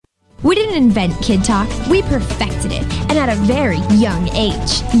We didn't invent Kid Talk, we perfected it, and at a very young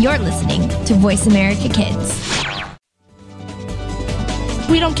age. You're listening to Voice America Kids.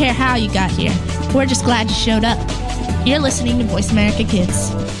 We don't care how you got here. We're just glad you showed up. You're listening to Voice America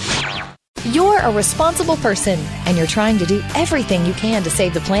Kids. You're a responsible person, and you're trying to do everything you can to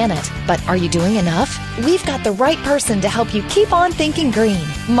save the planet. But are you doing enough? We've got the right person to help you keep on thinking green.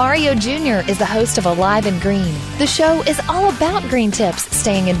 Mario Jr. is the host of Alive and Green. The show is all about green tips,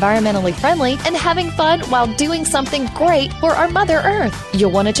 staying environmentally friendly, and having fun while doing something great for our Mother Earth. You'll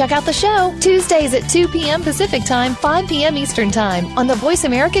want to check out the show Tuesdays at 2 p.m. Pacific Time, 5 p.m. Eastern Time on the Voice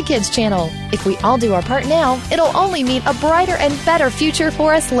America Kids channel. If we all do our part now, it'll only mean a brighter and better future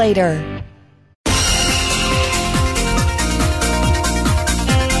for us later.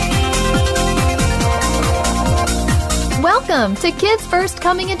 Welcome to Kids First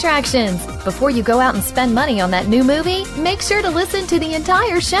Coming Attractions. Before you go out and spend money on that new movie, make sure to listen to the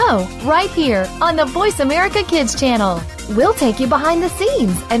entire show right here on the Voice America Kids channel. We'll take you behind the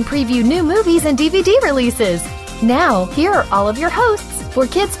scenes and preview new movies and DVD releases. Now, here are all of your hosts for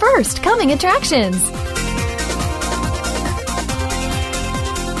Kids First Coming Attractions.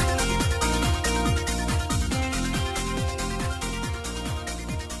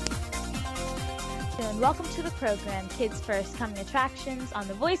 Welcome to the program, Kids First Coming Attractions on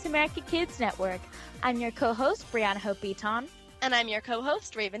the Voice America Kids Network. I'm your co-host, Brianna Hope Beaton. And I'm your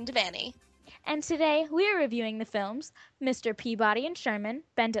co-host, Raven Devaney. And today, we are reviewing the films Mr. Peabody and Sherman,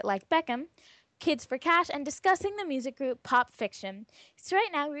 Bend It Like Beckham, Kids for Cash, and discussing the music group Pop Fiction. So right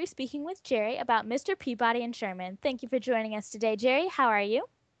now, we're speaking with Jerry about Mr. Peabody and Sherman. Thank you for joining us today, Jerry. How are you?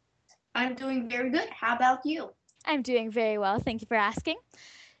 I'm doing very good. How about you? I'm doing very well. Thank you for asking.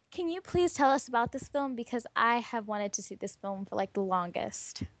 Can you please tell us about this film? Because I have wanted to see this film for like the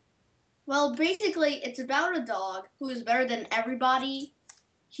longest. Well, basically, it's about a dog who is better than everybody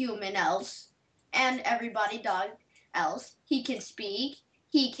human else and everybody dog else. He can speak.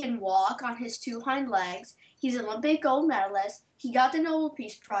 He can walk on his two hind legs. He's an Olympic gold medalist. He got the Nobel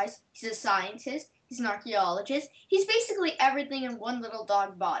Peace Prize. He's a scientist. He's an archaeologist. He's basically everything in one little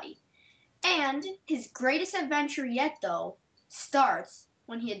dog body. And his greatest adventure yet, though, starts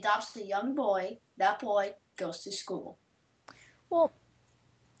when he adopts a young boy. That boy goes to school. Well,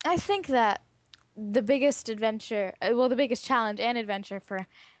 I think that the biggest challenge and adventure for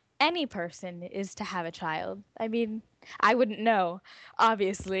any person is to have a child. I mean, I wouldn't know,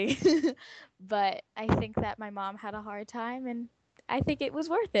 obviously, but I think that my mom had a hard time, and I think it was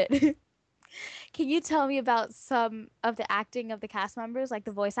worth it. Can you tell me about some of the acting of the cast members, like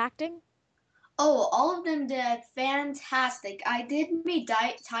the voice acting? Oh, all of them did fantastic. I did meet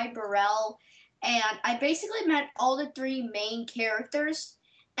Ty Burrell, and I basically met all the three main characters,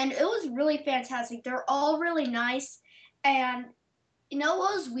 and it was really fantastic. They're all really nice, and you know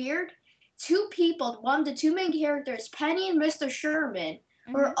what was weird? The two main characters, Penny and Mr. Sherman,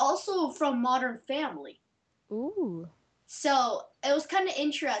 were also from Modern Family. Ooh. So it was kind of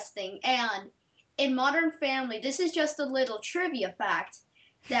interesting, and in Modern Family, this is just a little trivia fact,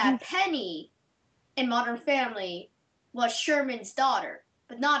 that Penny in Modern Family was Sherman's daughter,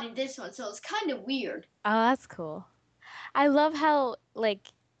 but not in this one, so it's kind of weird. Oh, that's cool. I love how, like,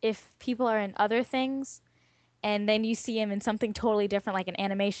 if people are in other things, and then you see them in something totally different, like an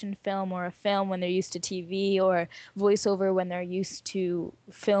animation film or a film when they're used to TV, or voiceover when they're used to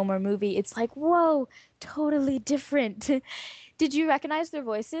film or movie, it's like, whoa, totally different. Did you recognize their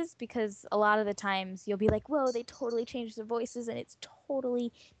voices? Because a lot of the times you'll be like, whoa, they totally changed their voices, and it's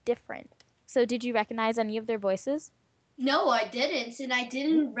totally different. So did you recognize any of their voices? No, I didn't, and I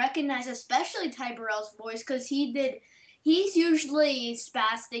didn't recognize especially Ty Burrell's voice because he's usually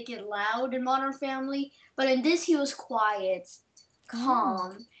spastic and loud in Modern Family, but in this he was quiet,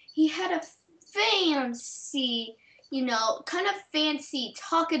 calm. He had a fancy, kind of fancy,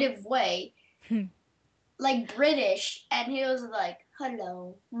 talkative way, like British, and he was like,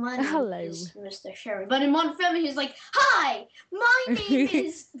 hello, my name is Mr. Sherman. But in Modern Family he was like, hi, my name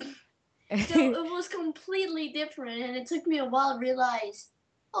is... So it was completely different, and it took me a while to realize,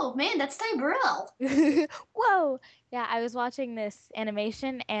 oh man, that's Ty Burrell. Whoa! Yeah, I was watching this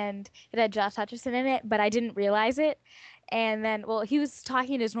animation, and it had Josh Hutcherson in it, but I didn't realize it. And then, he was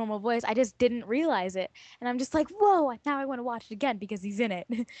talking in his normal voice. I just didn't realize it. And I'm just like, whoa, now I want to watch it again because he's in it.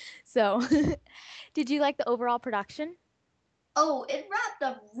 So, did you like the overall production? Oh, it wrapped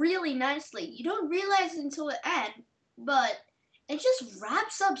up really nicely. You don't realize it until the end, but... it just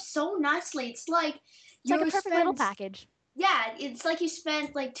wraps up so nicely. It's like a perfect little package. Yeah, it's like you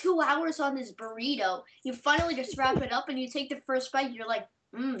spent like 2 hours on this burrito. You finally just wrap it up and you take the first bite. You're like,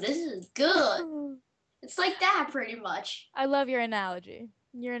 this is good. It's like that pretty much. I love your analogy.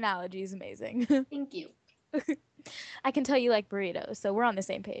 Your analogy is amazing. Thank you. I can tell you like burritos, so we're on the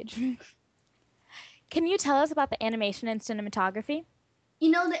same page. Can you tell us about the animation and cinematography?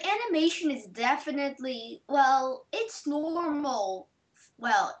 The animation is definitely, well, it's normal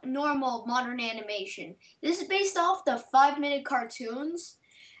modern animation. This is based off the 5-minute cartoons,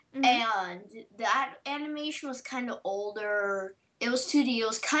 Mm-hmm. and that animation was kind of older. It was 2D, it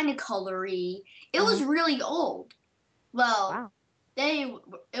was kind of colory. It was really old. Well, Wow.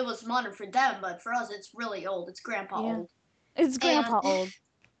 it was modern for them, but for us, it's really old. It's grandpa Yeah. old. It's And grandpa old.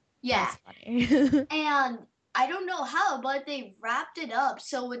 yeah, That's funny. and I don't know how, but they wrapped it up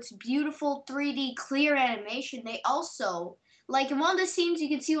so it's beautiful 3D clear animation. They also, like in one of the scenes, you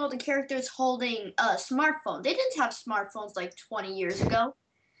can see all the characters holding a smartphone. They didn't have smartphones like 20 years ago.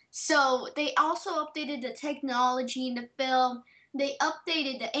 So they also updated the technology in the film. They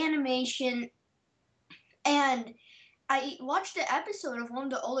updated the animation, and I watched the episode of one of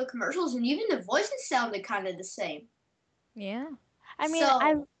the older commercials, and even the voices sounded kind of the same. Yeah. I mean,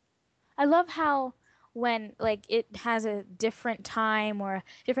 I So I love how when like it has a different time or a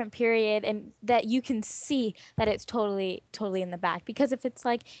different period and that you can see that it's totally in the back because if it's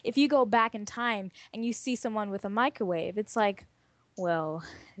like if you go back in time and you see someone with a microwave, it's like, well,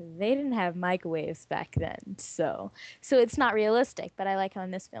 they didn't have microwaves back then. So it's not realistic, but I like how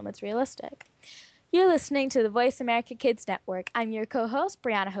in this film it's realistic. You're listening to the Voice America Kids Network. I'm your co-host,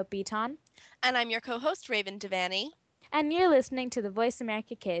 Brianna Hope Beaton. And I'm your co host, Raven Devanney. And you're listening to the Voice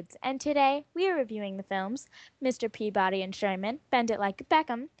America Kids. And today we are reviewing the films Mr. Peabody and Sherman, Bend It Like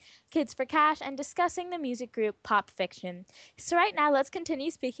Beckham, Kids for Cash, and discussing the music group Pop Fiction. So, right now, let's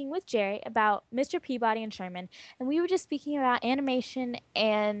continue speaking with Jerry about Mr. Peabody and Sherman. And we were just speaking about animation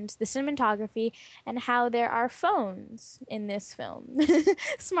and the cinematography and how there are phones in this film,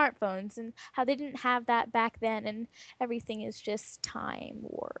 smartphones, and how they didn't have that back then, and everything is just time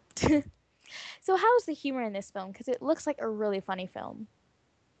warped. So how's the humor in this film? Because it looks like a really funny film.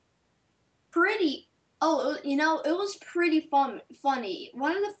 pretty. Oh, it was pretty funny.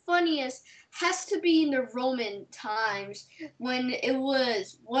 One of the funniest has to be in the Roman times when it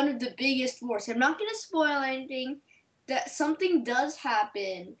was one of the biggest wars. I'm not gonna spoil anything. That something does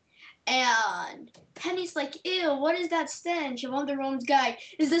happen, and Penny's like, "Ew, what is that stench?" And one of the Romans guy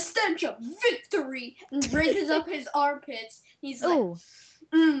is the stench of victory, and raises up his armpits. He's like, Oh.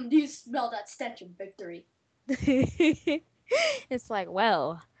 "Do you smell that stench of victory?" It's like,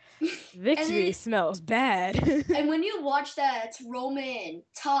 well, And victory then smells bad. And when you watch that Roman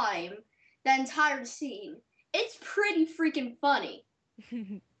time, that entire scene, it's pretty freaking funny.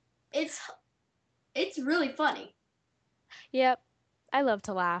 It's it's really funny. Yep. I love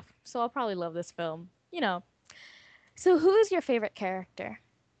to laugh, so I'll probably love this film. So who is your favorite character?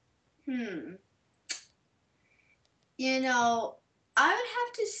 Hmm. You know, I would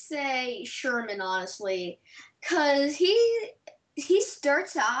have to say Sherman honestly, cause he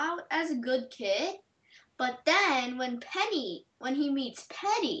starts out as a good kid, but then when he meets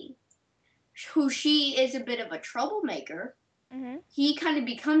Petty, who she is a bit of a troublemaker, Mm-hmm. he kind of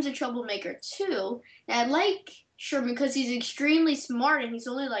becomes a troublemaker too. And I like Sherman because he's extremely smart and he's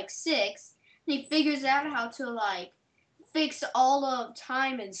only like 6. And he figures out how to like fix all of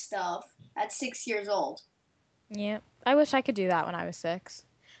time and stuff at 6 years old. Yep. I wish I could do that when I was 6.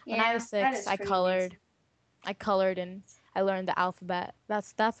 When I was Yeah, that 6, is I pretty colored. amazing. I colored and I learned the alphabet.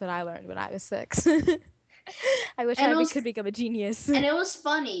 That's what I learned when I was 6. I wish And I it was could become a genius. and it was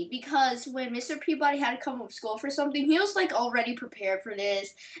funny because when Mr. Peabody had to come home from school for something, he was like already prepared for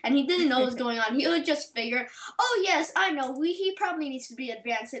this, and he didn't know what was going on. He would just figure, oh yes, I know, he probably needs to be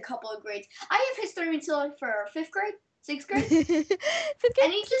advanced a couple of grades. I have history until for 5th grade, 6th grade,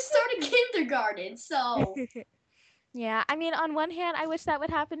 and he just started kindergarten. So Yeah, I mean, on one hand, I wish that would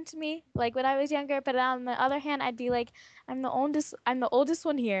happen to me, like when I was younger. But on the other hand, I'd be like, I'm the oldest. I'm the oldest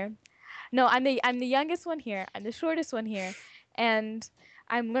one here. No, I'm the youngest one here. I'm the shortest one here, and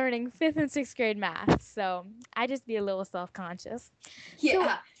I'm learning 5th and 6th grade math. So I just be a little self-conscious. So,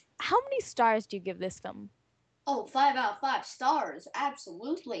 yeah, how many stars do you give this film? oh 5 out of 5 stars,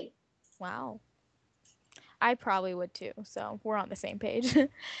 absolutely. Wow, I probably would too. So we're on the same page.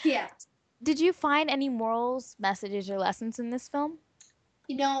 Yeah, Did you find any morals, messages, or lessons in this film?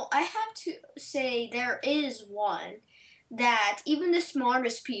 I have to say there is one that even the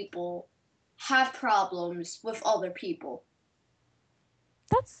smartest people have problems with other people.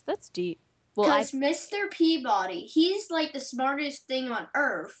 That's deep. Well, Because Mr. Peabody, he's like the smartest thing on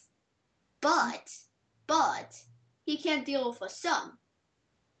earth, but he can't deal with a son.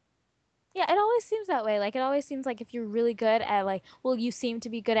 yeah, it always seems that way. Like it always seems like if you're really good at like, well, you seem to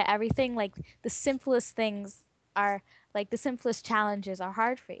be good at everything. Like the simplest things are like the simplest challenges are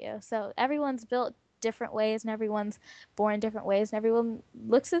hard for you. So everyone's built different ways and everyone's born different ways and everyone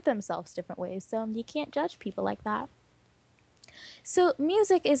looks at themselves different ways. So you can't judge people like that. So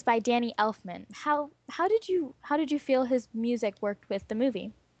music is by Danny Elfman. How did you feel his music worked with the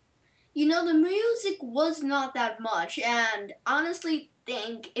movie? The music was not that much, and honestly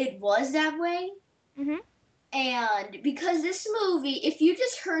think it was that way. Mhm. And because this movie, if you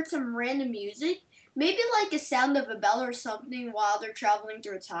just heard some random music, maybe like a sound of a bell or something while they're traveling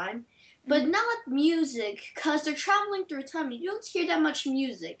through time, but not music, because they're traveling through time. You don't hear that much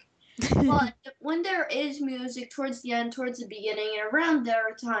music. But when there is music towards the end, towards the beginning, and around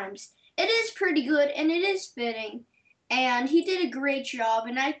there times, it is pretty good and it is fitting. And he did a great job,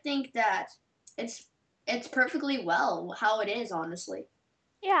 and I think that it's perfectly well how it is, honestly.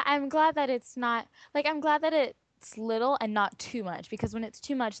 Yeah, I'm glad that it's not like I'm glad that it's little and not too much because when it's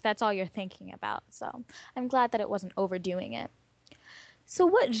too much, that's all you're thinking about. So I'm glad that it wasn't overdoing it. So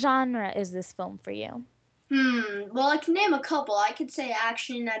what genre is this film for you? Well, I can name a couple. I could say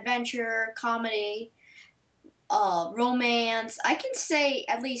action, adventure, comedy, romance. I can say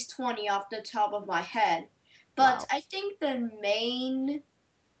at least 20 off the top of my head. But Wow. I think the main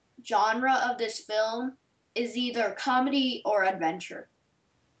genre of this film is either comedy or adventure.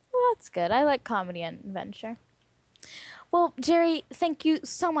 Well, that's good. I like comedy and adventure. Well, Jerry, thank you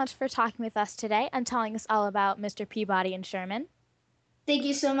so much for talking with us today and telling us all about Mr. Peabody and Sherman. Thank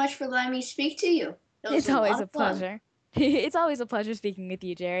you so much for letting me speak to you. It was It's a always lot a of fun. pleasure. It's always a pleasure speaking with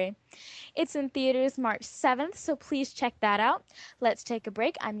you, Jerry. It's in theaters March 7th, so please check that out. Let's take a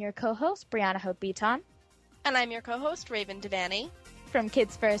break. I'm your co-host, Brianna Hope Beaton. And I'm your co-host, Raven Devaney. From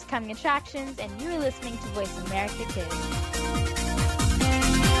Kids First Coming Attractions, and you're listening to Voice America Kids.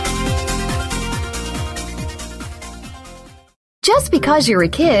 Just because you're a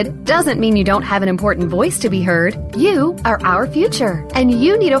kid doesn't mean you don't have an important voice to be heard. You are our future, and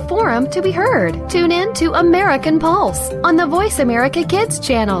you need a forum to be heard. Tune in to American Pulse on the Voice America Kids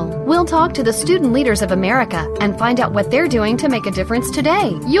channel. We'll talk to the student leaders of America and find out what they're doing to make a difference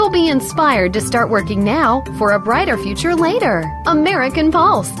today. You'll be inspired to start working now for a brighter future later. American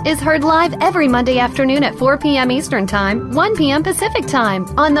Pulse is heard live every Monday afternoon at 4 p.m. Eastern Time, 1 p.m. Pacific Time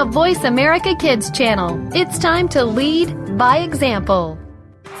on the Voice America Kids channel. It's time to lead by example.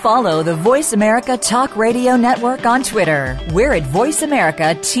 Follow the Voice America Talk Radio Network on Twitter. We're at Voice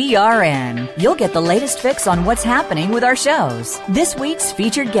America TRN. You'll get the latest fix on what's happening with our shows, this week's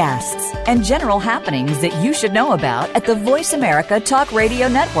featured guests, and general happenings that you should know about at the Voice America Talk Radio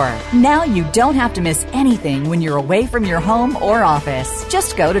Network. Now you don't have to miss anything when you're away from your home or office.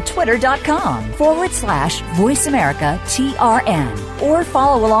 Just go to twitter.com/Voice America TRN or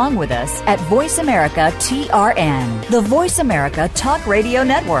follow along with us at Voice America TRN, the Voice America Talk Radio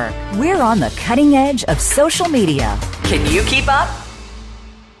Network. We're on the cutting edge of social media. Can you keep up?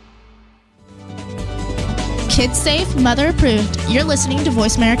 Kids safe, mother approved. You're listening to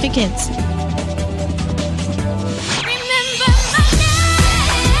Voice America Kids.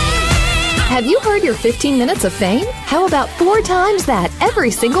 Have you heard your 15 minutes of fame? How about 4 times that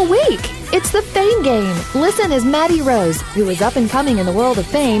every single week? It's the Fame Game. Listen as Maddie Rose, who is up and coming in the world of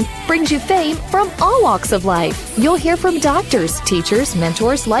fame, brings you fame from all walks of life. You'll hear from doctors, teachers,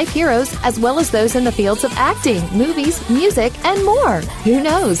 mentors, life heroes, as well as those in the fields of acting, movies, music, and more. Who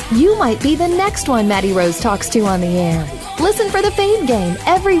knows? You might be the next one Maddie Rose talks to on the air. Listen for the Fame Game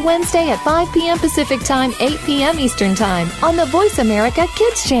every Wednesday at 5 p.m. Pacific Time, 8 p.m. Eastern Time on the Voice America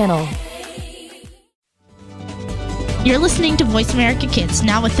Kids channel. You're listening to Voice America Kids,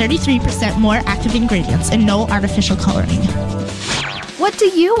 now with 33% more active ingredients and no artificial coloring. What do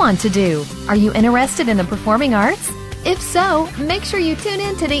you want to do? Are you interested in the performing arts? If so, make sure you tune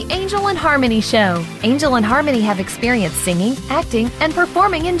in to the Angel and Harmony Show. Angel and Harmony have experience singing, acting, and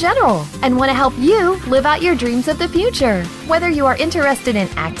performing in general, and want to help you live out your dreams of the future. Whether you are interested in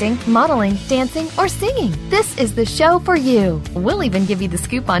acting, modeling, dancing, or singing, this is the show for you. We'll even give you the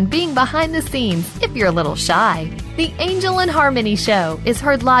scoop on being behind the scenes if you're a little shy. The Angel and Harmony Show is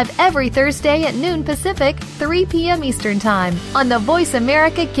heard live every Thursday at noon Pacific, 3 p.m. Eastern Time on the Voice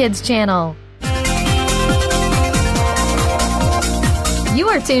America Kids channel. You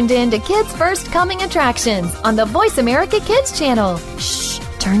are tuned in to Kids First Coming Attractions on the Voice America Kids channel. Shh,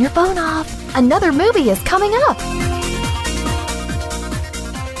 turn your phone off. Another movie is coming up.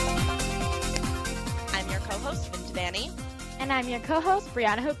 I'm your co-host, Raven Devaney. And I'm your co-host,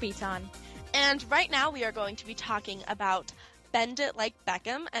 Brianna Hope Beaton. And right now we are going to be talking about Bend It Like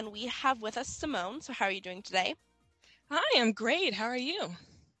Beckham, and we have with us Simone. So how are you doing today? Hi, I'm great. How are you?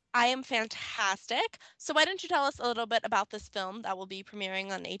 I am fantastic. So why don't you tell us a little bit about this film that will be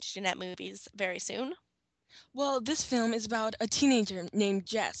premiering on HDNet Movies very soon? Well, this film is about a teenager named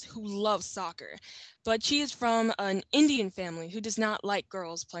Jess who loves soccer, but she is from an Indian family who does not like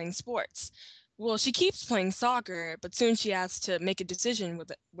girls playing sports. Well, she keeps playing soccer, but soon she has to make a decision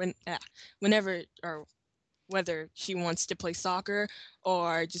whenever or whether she wants to play soccer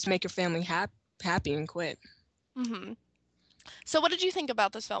or just make her family happy and quit. Hmm. So what did you think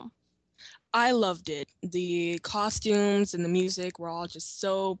about this film? I loved it. The costumes and the music were all just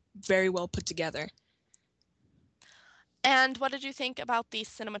so very well put together. And what did you think about the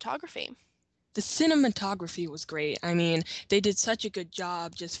cinematography? The cinematography was great. I mean, they did such a good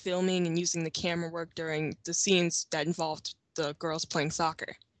job just filming and using the camera work during the scenes that involved the girls playing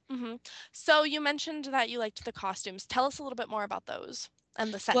soccer. Hmm. So you mentioned that you liked the costumes. Tell us a little bit more about those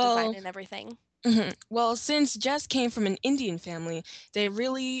and the set design Well, and everything. Well, since Jess came from an Indian family, they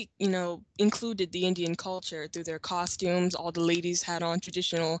really, included the Indian culture through their costumes. All the ladies had on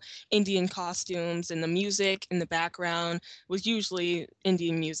traditional Indian costumes, and the music in the background was usually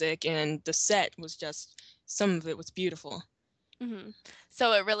Indian music, and the set was just, some of it was beautiful. Hmm.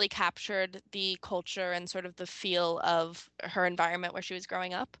 So it really captured the culture and sort of the feel of her environment where she was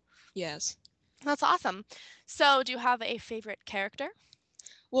growing up. Yes. That's awesome. So do you have a favorite character?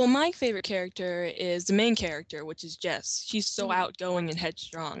 Well, my favorite character is the main character, which is Jess. She's so Hmm. outgoing and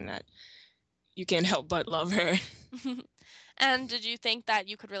headstrong that you can't help but love her. And did you think that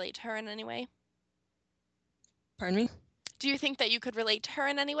you could relate to her in any way? Pardon me? Do you think that you could relate to her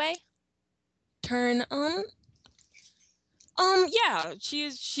in any way? Turn, yeah,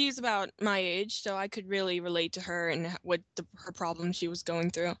 she's about my age, so I could really relate to her and her problem she was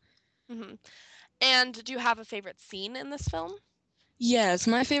going through. Hmm. And do you have a favorite scene in this film? Yes,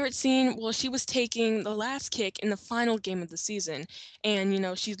 my favorite scene, well, she was taking the last kick in the final game of the season,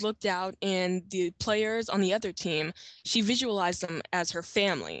 and she looked out, and the players on the other team, she visualized them as her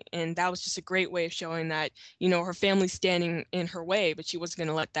family, and that was just a great way of showing that her family's standing in her way, but she wasn't going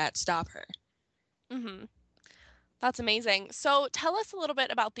to let that stop her. Hmm. That's amazing. So tell us a little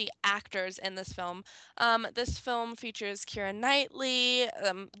bit about the actors in this film. This film features Keira Knightley,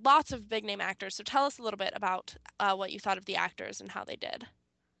 lots of big name actors. So tell us a little bit about what you thought of the actors and how they did.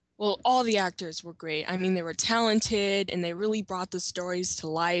 Well, all the actors were great. I mean, they were talented and they really brought the stories to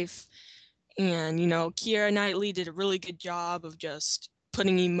life. And, Keira Knightley did a really good job of just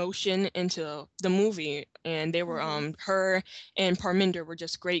putting emotion into the movie. And they were, Hmm. her and Parminder were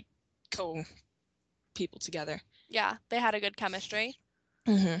just great co-people together. Yeah, they had a good chemistry.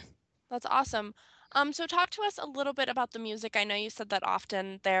 Hmm. That's awesome. So talk to us a little bit about the music. I know you said that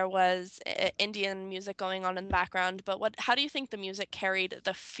often there was Indian music going on in the background, but how do you think the music carried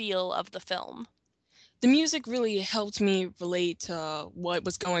the feel of the film? The music really helped me relate to what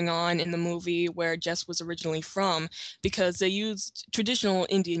was going on in the movie where Jess was originally from, because they used traditional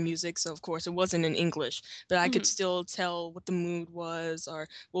Indian music, so of course it wasn't in English, but I could Hmm. still tell what the mood was or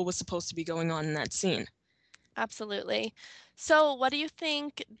what was supposed to be going on in that scene. Absolutely. So what do you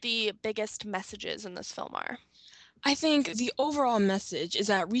think the biggest messages in this film are? I think the overall message is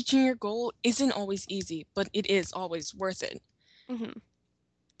that reaching your goal isn't always easy, but it is always worth it. Hmm.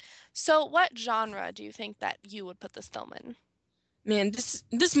 So what genre do you think that you would put this film in? Man,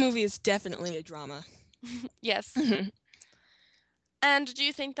 this movie is definitely a drama. Yes. And do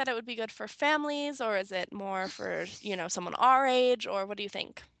you think that it would be good for families, or is it more for, someone our age, or what do you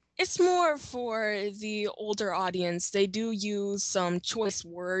think? It's more for the older audience. They do use some choice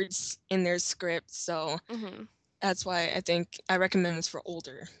words in their script, so Hmm. that's why I think I recommend this for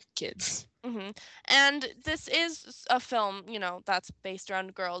older kids. Hmm. And this is a film, that's based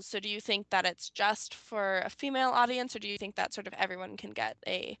around girls. So do you think that it's just for a female audience, or do you think that sort of everyone can get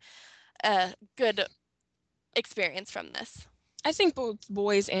a good experience from this? I think both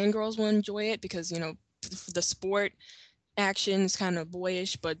boys and girls will enjoy it because, the sport action is kind of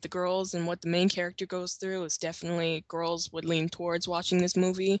boyish, but the girls and what the main character goes through is definitely girls would lean towards watching this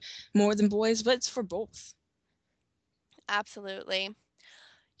movie more than boys, but it's for both. Absolutely.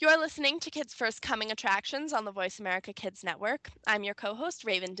 You're listening to Kids First Coming Attractions on the Voice America Kids Network. I'm your co-host,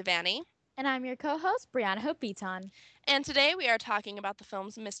 Raven Devanney. And I'm your co-host, Brianna Hope Beaton. And today we are talking about the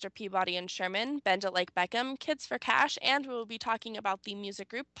films Mr. Peabody and Sherman, Bend It Like Beckham, Kids for Cash, and we will be talking about the music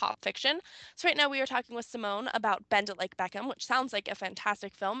group Pop Fiction. So right now we are talking with Simone about Bend It Like Beckham, which sounds like a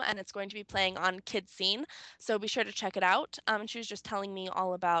fantastic film, and it's going to be playing on Kids Scene. So be sure to check it out. She was just telling me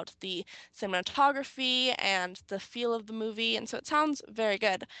all about the cinematography and the feel of the movie, and so it sounds very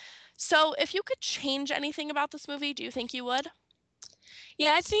good. So if you could change anything about this movie, do you think you would?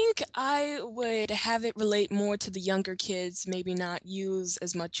 Yeah, I think I would have it relate more to the younger kids, maybe not use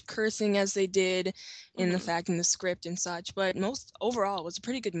as much cursing as they did in Hmm. the script and such, but most overall it was a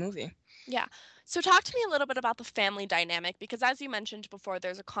pretty good movie. Yeah. So talk to me a little bit about the family dynamic, because as you mentioned before,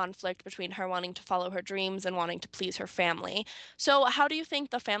 there's a conflict between her wanting to follow her dreams and wanting to please her family. So how do you think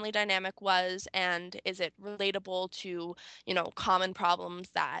the family dynamic was, and is it relatable to, common problems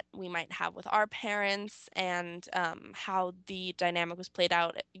that we might have with our parents, and how the dynamic was played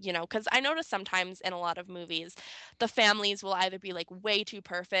out, because I notice sometimes in a lot of movies, the families will either be like way too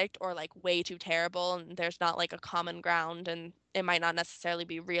perfect or like way too terrible, and there's not like a common ground, and it might not necessarily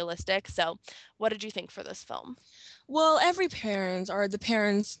be realistic. So what did you think for this film? Well, every parent or the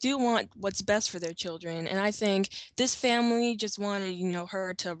parents do want what's best for their children, and I think this family just wanted,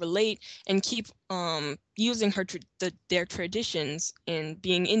 her to relate and keep using their traditions in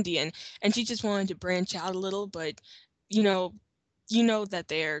being Indian, and she just wanted to branch out a little, but you know, that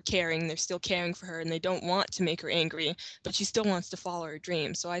they're still caring for her, and they don't want to make her angry, but she still wants to follow her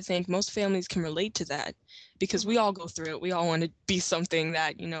dreams. So I think most families can relate to that, because we all go through it. We all want to be something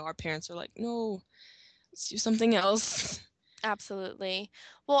that, our parents are like, no, let's do something else. Absolutely.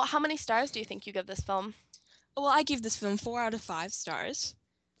 Well, how many stars do you think you give this film? Well, I give this film 4 out of 5 stars.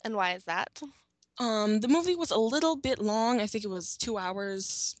 And why is that? The movie was a little bit long. I think it was 2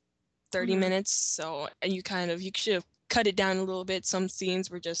 hours, 30 minutes. So you should have cut it down a little bit. Some scenes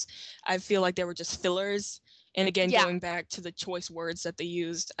were I feel like they were just fillers. And again, going back to the choice words that they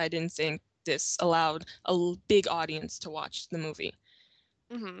used, I didn't think this allowed a big audience to watch the movie.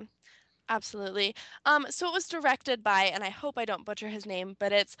 Mm-hmm. Absolutely. So it was directed by, and I hope I don't butcher his name,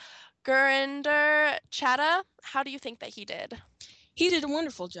 but it's Gurinder Chadha. How do you think that he did? He did a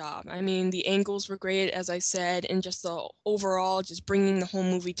wonderful job. I mean, the angles were great, as I said, and just the overall, just bringing the whole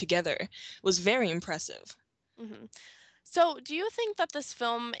movie together was very impressive. Mm-hmm. So do you think that this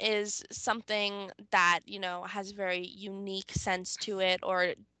film is something that, has a very unique sense to it,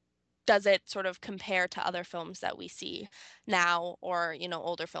 or does it sort of compare to other films that we see now, or,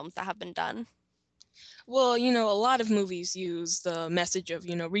 older films that have been done? Well, a lot of movies use the message of,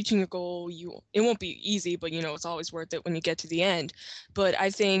 reaching your goal. It won't be easy, but, it's always worth it when you get to the end. But I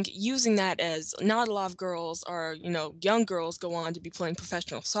think using that as not a lot of girls or, young girls go on to be playing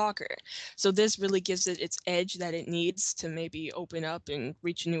professional soccer. So this really gives it its edge that it needs to maybe open up and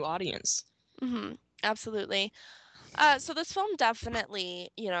reach a new audience. Mm-hmm. Absolutely. So this film definitely,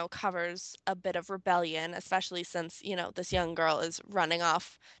 covers a bit of rebellion, especially since, this young girl is running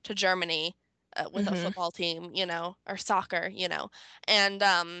off to Germany with a football team, or soccer, and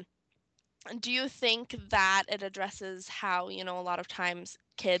do you think that it addresses how, a lot of times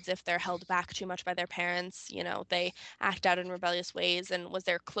kids, if they're held back too much by their parents, they act out in rebellious ways, and was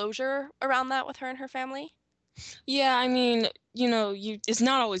there closure around that with her and her family? Yeah, I mean, it's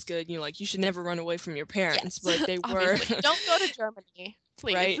not always good. You should never run away from your parents, yes. But they were don't go to Germany,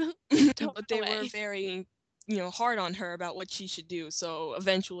 please. Right. But they were very, hard on her about what she should do. So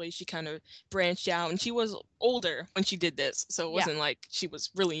eventually she kind of branched out, and she was older when she did this. So it wasn't like she was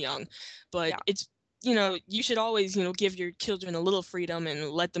really young, but it's, you should always, give your children a little freedom and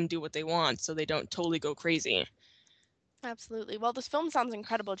let them do what they want so they don't totally go crazy. Absolutely. Well, this film sounds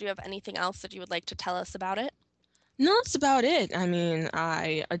incredible. Do you have anything else that you would like to tell us about it? No, that's about it. I mean,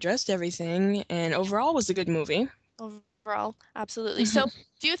 I addressed everything, and overall it was a good movie. Overall, absolutely. So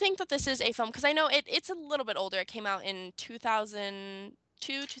do you think that this is a film, because I know it's a little bit older. It came out in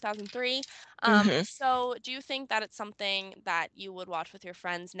 2002, 2003. So do you think that it's something that you would watch with your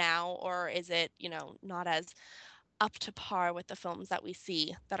friends now, or is it, not as up to par with the films that we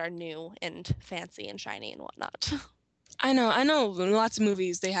see that are new and fancy and shiny and whatnot? I know in lots of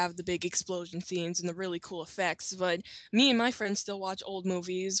movies they have the big explosion scenes and the really cool effects, but me and my friends still watch old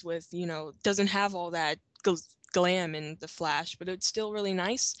movies with, doesn't have all that glam in the flash, but it's still really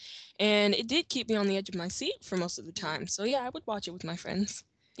nice, and it did keep me on the edge of my seat for most of the time. So yeah, I would watch it with my friends.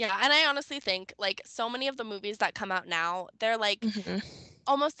 Yeah, and I honestly think, like, so many of the movies that come out now, they're like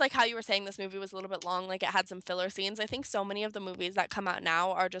almost like how you were saying this movie was a little bit long, like it had some filler scenes. I think so many of the movies that come out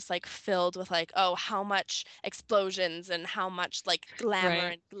now are just like filled with like, oh, how much explosions and how much like glamour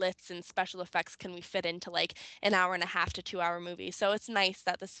and glitz and special effects can we fit into like an hour and a half to 2 hour movie. So it's nice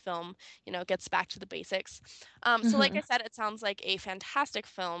that this film, gets back to the basics. So like I said, it sounds like a fantastic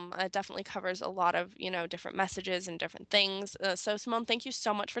film. It definitely covers a lot of, different messages and different things. So Simone, thank you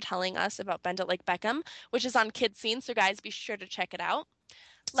so much for telling us about Bend It Like Beckham, which is on Kids Scene. So guys, be sure to check it out.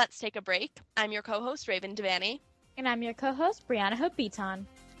 Let's take a break. I'm your co-host, Raven Devaney. And I'm your co-host, Brianna Hope Beaton.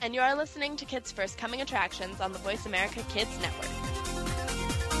 And you are listening to Kids First Coming Attractions on the Voice America Kids Network.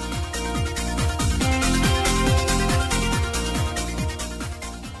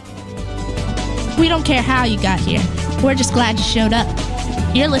 We don't care how you got here. We're just glad you showed up.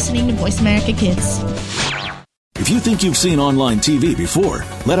 You're listening to Voice America Kids. If you think you've seen online TV before,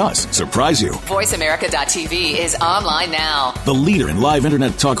 let us surprise you. VoiceAmerica.tv is online now. The leader in live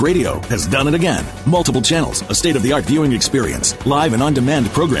Internet talk radio has done it again. Multiple channels, a state-of-the-art viewing experience, live and on-demand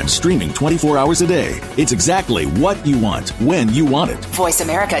programs streaming 24 hours a day. It's exactly what you want, when you want it.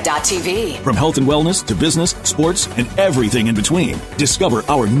 VoiceAmerica.tv. From health and wellness to business, sports, and everything in between. Discover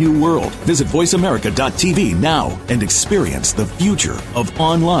our new world. Visit VoiceAmerica.tv now and experience the future of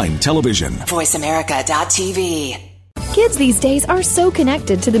online television. VoiceAmerica.tv. Kids these days are so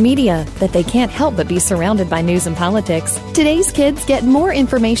connected to the media that they can't help but be surrounded by news and politics. Today's kids get more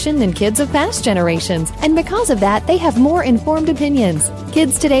information than kids of past generations, and because of that, they have more informed opinions.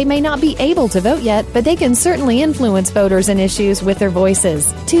 Kids today may not be able to vote yet, but they can certainly influence voters and issues with their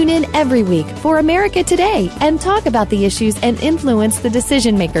voices. Tune in every week for America Today and talk about the issues and influence the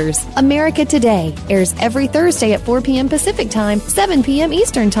decision makers. America Today airs every Thursday at 4 p.m. Pacific Time, 7 p.m.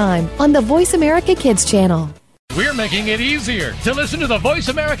 Eastern Time on the Voice America Kids channel. We're making it easier to listen to the Voice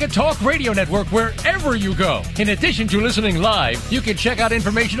America Talk Radio Network wherever you go. In addition to listening live, you can check out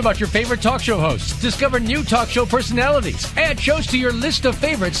information about your favorite talk show hosts, discover new talk show personalities, add shows to your list of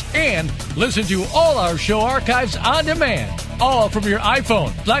favorites, and listen to all our show archives on demand. All from your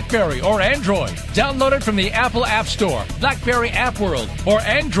iPhone, BlackBerry, or Android. Download it from the Apple App Store, BlackBerry App World, or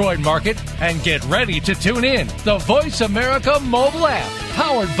Android Market, and get ready to tune in. The Voice America mobile app,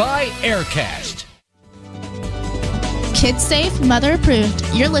 powered by Aircast. Kids safe, mother approved.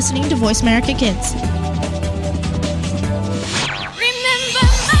 You're listening to Voice America Kids.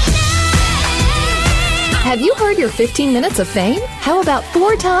 Have you heard your 15 minutes of fame? How about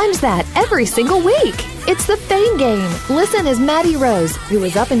 4 times that every single week? It's the Fame Game. Listen as Maddie Rose, who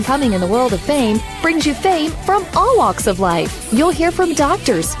is up and coming in the world of fame, brings you fame from all walks of life. You'll hear from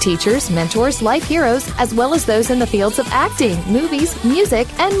doctors, teachers, mentors, life heroes, as well as those in the fields of acting, movies, music,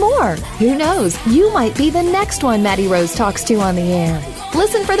 and more. Who knows? You might be the next one Maddie Rose talks to on the air.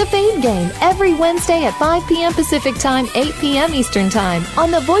 Listen for the Fame Game every Wednesday at 5 p.m. Pacific Time, 8 p.m. Eastern Time on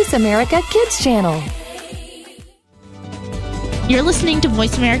the Voice America Kids channel. You're listening to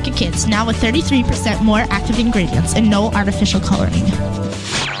Voice America Kids, now with 33% more active ingredients and no artificial coloring.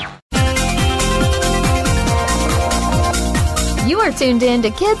 You are tuned in to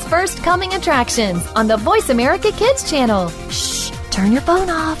Kids First Coming Attractions on the Voice America Kids channel. Shh, turn your phone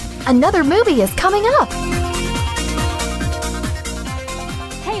off. Another movie is coming up.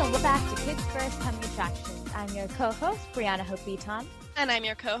 Hey, and welcome back to Kids First Coming Attractions. I'm your co-host, Brianna Hope Beaton. And I'm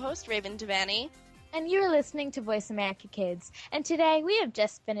your co-host, Raven Devaney. And you're listening to Voice America Kids. And today we have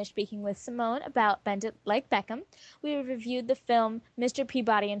just finished speaking with Simone about Bend It Like Beckham. We have reviewed the film Mr.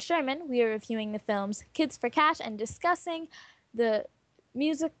 Peabody and Sherman. We are reviewing the films Kids for Cash and discussing the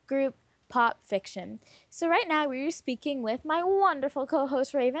music group Pop Fiction. So right now we are speaking with my wonderful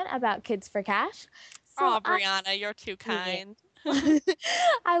co-host Raven about Kids for Cash. So Brianna, you're too kind.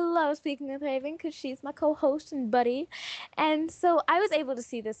 I love speaking with Raven because she's my co-host and buddy. And so I was able to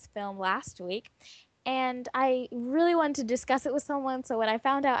see this film last week, and I really wanted to discuss it with someone. So when I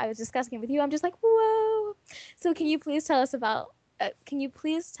found out I was discussing it with you, I'm just like, whoa. So can you please tell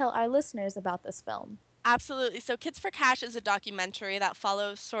our listeners about this film? Absolutely. So Kids for Cash is a documentary that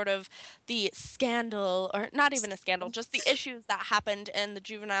follows sort of the scandal, or not even a scandal, just the issues that happened in the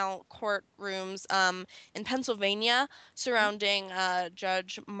juvenile courtrooms in Pennsylvania surrounding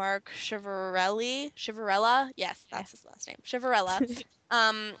Judge Mark Ciavarella. Yes, that's his last name. Ciavarella.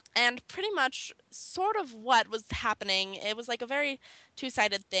 And pretty much sort of what was happening, it was like a very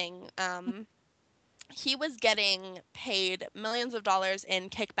two-sided thing. He was getting paid millions of dollars in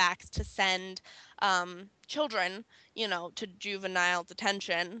kickbacks to send children, to juvenile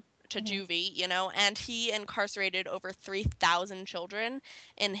detention, to juvie, and he incarcerated over 3,000 children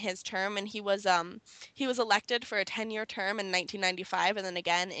in his term. And he was elected for a 10-year term in 1995 and then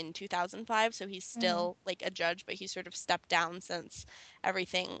again in 2005. So he's still like a judge, but he sort of stepped down since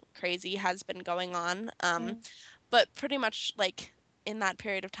everything crazy has been going on. But pretty much like in that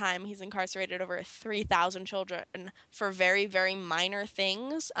period of time, he's incarcerated over 3,000 children for very, very minor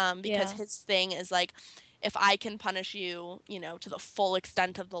things, because his thing is like, if I can punish you, to the full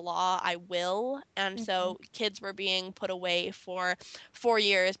extent of the law, I will. And so kids were being put away for 4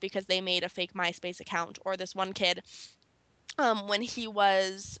 years because they made a fake MySpace account. Or this one kid, when he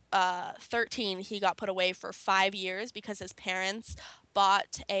was 13, he got put away for 5 years because his parents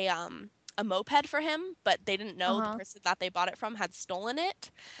bought a moped for him, but they didn't know the person that they bought it from had stolen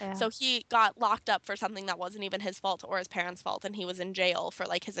it. So he got locked up for something that wasn't even his fault or his parents' fault, and he was in jail for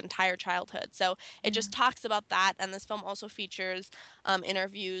like his entire childhood. So it just talks about that. And this film also features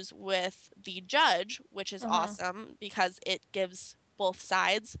interviews with the judge, which is awesome because it gives both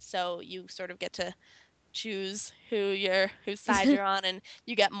sides. So you sort of get to choose whose side you're on, and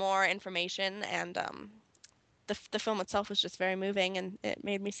you get more information. And the film itself was just very moving, and it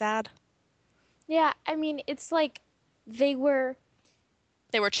made me sad. Yeah, I mean, it's like they were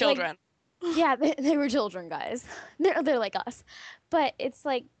children. Yeah, they were children, guys. They're like us. But it's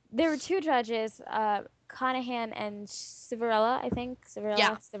like there were two judges, Conahan and Civarella, I think.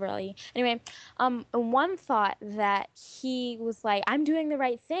 Civarelli. Anyway, one thought that he was like, I'm doing the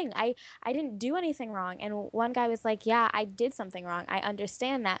right thing. I didn't do anything wrong. And one guy was like, yeah, I did something wrong. I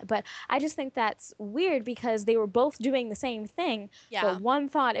understand that. But I just think that's weird because they were both doing the same thing. Yeah. But one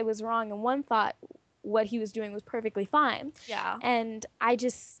thought it was wrong and one thought what he was doing was perfectly fine. Yeah. And I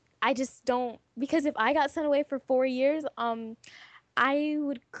just don't, because if I got sent away for 4 years, I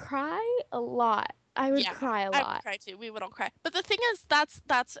would cry a lot. I would cry a lot. I would cry too. We would all cry. But the thing is,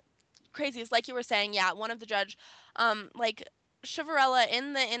 that's crazy. Is like you were saying, yeah, one of the judge, like Chiavarella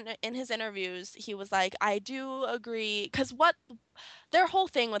in his interviews, he was like, I do agree, because their whole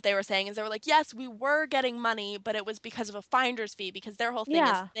thing, what they were saying is they were like, yes, we were getting money, but it was because of a finder's fee, because their whole thing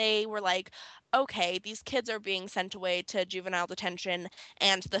is they were like, okay, these kids are being sent away to juvenile detention,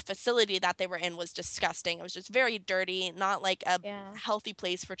 and the facility that they were in was disgusting. It was just very dirty, not like a healthy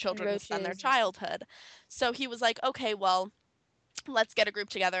place for children to spend their childhood. So he was like, okay, well, let's get a group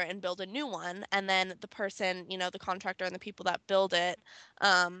together and build a new one. And then the person, the contractor and the people that build it,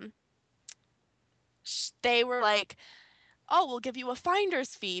 they were like, oh, we'll give you a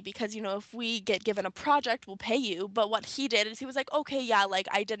finder's fee because, if we get given a project, we'll pay you. But what he did is he was like, okay, yeah, like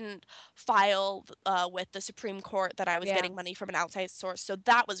I didn't file with the Supreme Court that I was getting money from an outside source. So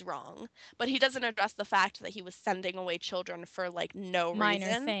that was wrong. But he doesn't address the fact that he was sending away children for like no minor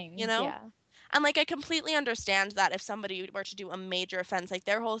reason, things, Yeah. And like I completely understand that if somebody were to do a major offense, like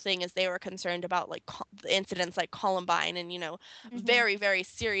their whole thing is they were concerned about like incidents like Columbine and very, very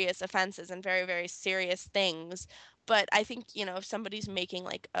serious offenses and very, very serious things. But I think, if somebody's making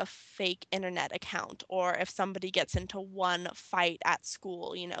like a fake internet account, or if somebody gets into one fight at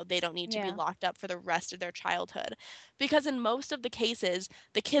school, they don't need to be locked up for the rest of their childhood. Because in most of the cases,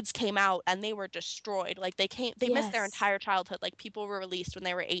 the kids came out and they were destroyed. Like they missed their entire childhood. Like people were released when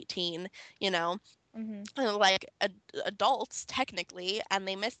they were 18, like adults technically, and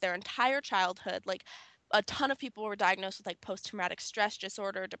they missed their entire childhood. Like a ton of people were diagnosed with like post-traumatic stress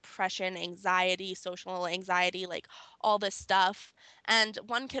disorder, depression, anxiety, social anxiety, like all this stuff. And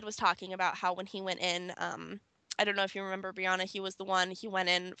one kid was talking about how when he went in, I don't know if you remember, Brianna, he went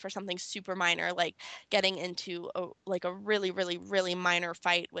in for something super minor, like getting into a really, really, really minor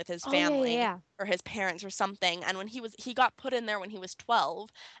fight with his family or his parents or something. And when he got put in there when he was 12,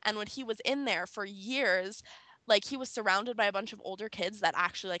 and when he was in there for years, like he was surrounded by a bunch of older kids that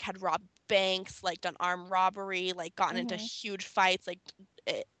actually like had robbed banks, like done armed robbery, like gotten into huge fights, like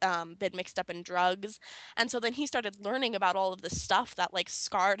been mixed up in drugs. And so then he started learning about all of this stuff that like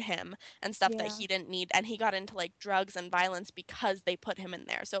scarred him and stuff that he didn't need, and he got into like drugs and violence because they put him in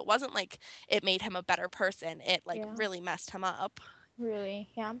there. So it wasn't like it made him a better person, it like really messed him up. Really,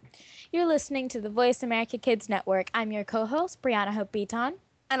 yeah. You're listening to the Voice America Kids Network. I'm your co-host, Brianna Hope Beaton.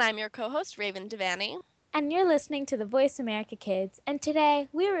 And I'm your co-host, Raven Devaney. And you're listening to the Voice America Kids, and today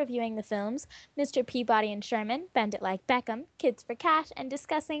we're reviewing the films Mr. Peabody and Sherman, Bend It Like Beckham, Kids for Cash, and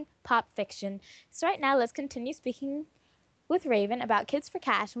discussing Pop Fiction. So right now, let's continue speaking with Raven about Kids for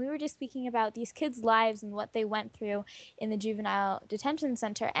Cash. And we were just speaking about these kids' lives and what they went through in the juvenile detention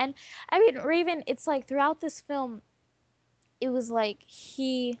center. And I mean, Raven, it's like throughout this film, it was like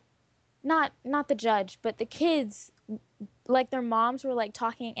not the judge, but the kids, like their moms were like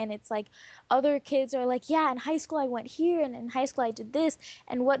talking, and it's like other kids are like, yeah, in high school I went here, and in high school I did this,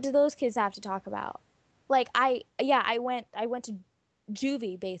 and what do those kids have to talk about? Like I went to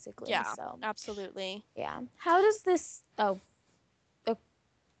juvie basically. Yeah, so absolutely. Yeah. How does this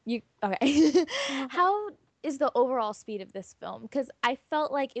how is the overall speed of this film? Because I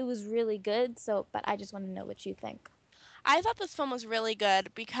felt like it was really good, but I just want to know what you think. I thought this film was really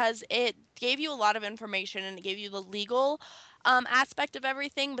good because it gave you a lot of information, and it gave you the legal aspect of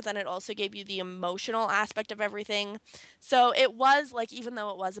everything, but then it also gave you the emotional aspect of everything. So it was like, even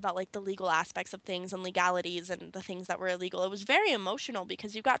though it was about like the legal aspects of things and legalities and the things that were illegal, it was very emotional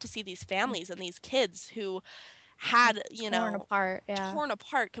because you got to see these families and these kids who had, torn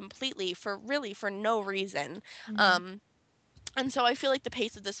apart completely for no reason. Mm-hmm. And so I feel like the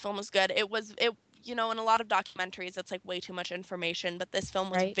pace of this film was good. It in a lot of documentaries, it's like way too much information, but this film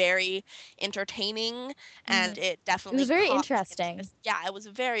was very entertaining, and it definitely was very interesting. Yeah, it was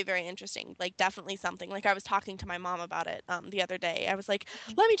very, very interesting. Like definitely something. Like I was talking to my mom about it the other day. I was like,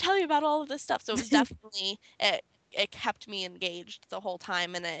 let me tell you about all of this stuff. So it was definitely it kept me engaged the whole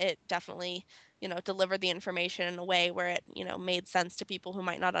time, and it definitely, delivered the information in a way where it, made sense to people who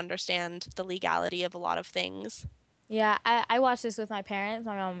might not understand the legality of a lot of things. Yeah, I watched this with my parents,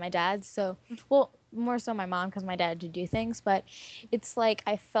 my mom and my dad. So, well, more so my mom because my dad did do things. But it's like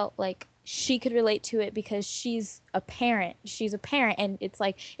I felt like she could relate to it because she's a parent. She's a parent. And it's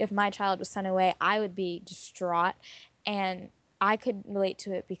like if my child was sent away, I would be distraught. And I could relate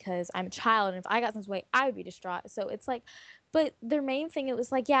to it because I'm a child. And if I got sent away, I would be distraught. So it's like, but their main thing, it was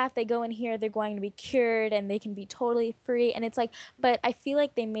like, yeah, if they go in here, they're going to be cured and they can be totally free. And it's like, but I feel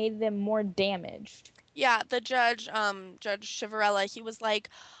like they made them more damaged. Yeah, the judge, Judge Chivarella, he was like,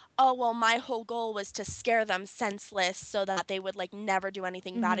 oh, well, my whole goal was to scare them senseless so that they would, like, never do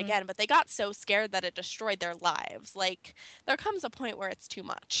anything bad again. But they got so scared that it destroyed their lives. Like, there comes a point where it's too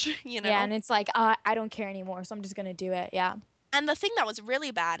much, Yeah, and it's like, I don't care anymore, so I'm just going to do it, yeah. And the thing that was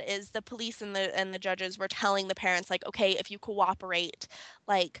really bad is the police and the judges were telling the parents, like, okay, if you cooperate,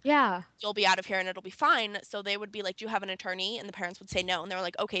 like, yeah, you'll be out of here and it'll be fine. So they would be like, do you have an attorney? And the parents would say no. And they were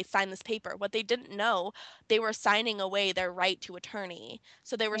like, okay, sign this paper. What they didn't know, they were signing away their right to attorney.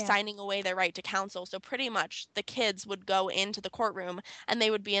 So they were signing away their right to counsel. So pretty much the kids would go into the courtroom and they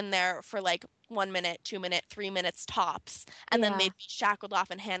would be in there for like 1 minute, 2 minutes, 3 minutes tops, and then they'd be shackled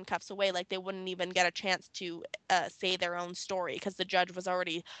off in handcuffs away. Like they wouldn't even get a chance to say their own story because the judge was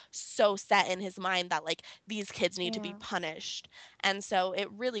already so set in his mind that like these kids need to be punished. And so it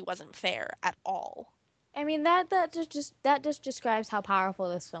really wasn't fair at all. I mean, that just describes how powerful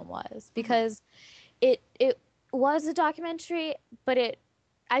this film was because it was a documentary, but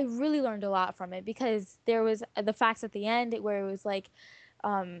I really learned a lot from it because there was the facts at the end where it was like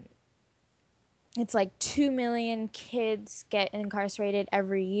it's like 2 million kids get incarcerated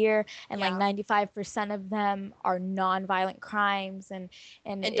every year, and like 95% of them are non-violent crimes, and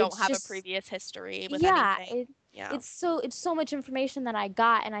don't have a previous history with anything. It's so much information that I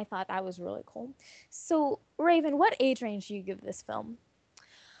got, and I thought that was really cool. So, Raven, what age range do you give this film?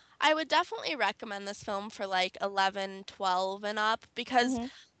 I would definitely recommend this film for like 11, 12 and up because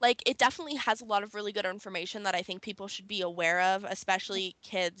like it definitely has a lot of really good information that I think people should be aware of, especially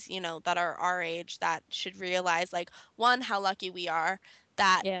kids, that are our age that should realize like one, how lucky we are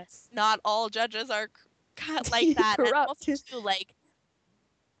that not all judges are like that. And also too, like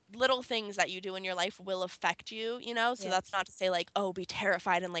little things that you do in your life will affect you, so that's not to say like, oh, be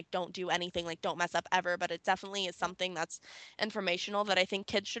terrified and like don't do anything, like don't mess up ever, but it definitely is something that's informational that I think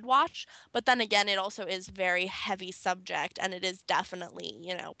kids should watch. But then again, it also is very heavy subject and it is definitely,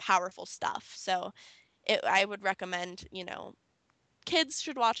 powerful stuff. So I would recommend, kids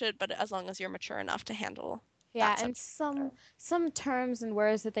should watch it, but as long as you're mature enough to handle. Yeah, and some terms and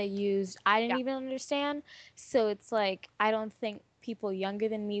words that they used I didn't even understand. So it's like I don't think people younger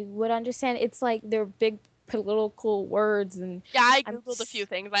than me would understand. It's like they're big political words and I googled a few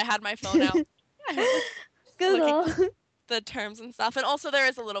things. I had my phone out. Google the terms and stuff, and also there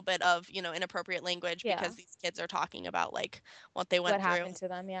is a little bit of inappropriate language because these kids are talking about like what they went through. What happened to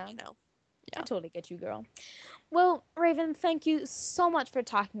them? I totally get you, girl. Well, Raven, thank you so much for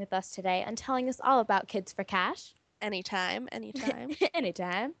talking with us today and telling us all about Kids for Cash. Anytime. Anytime.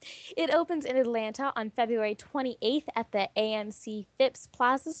 It opens in Atlanta on February 28th at the AMC Phipps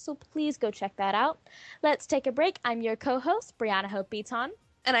Plaza, so please go check that out. Let's take a break. I'm your co-host, Brianna Hope Beaton.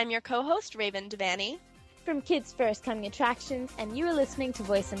 And I'm your co-host, Raven Devaney. From Kids First Coming Attractions, and you are listening to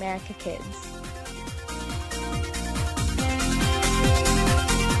Voice America Kids.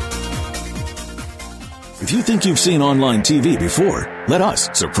 If you think you've seen online TV before, let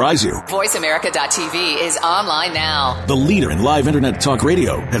us surprise you. VoiceAmerica.tv is online now. The leader in live internet talk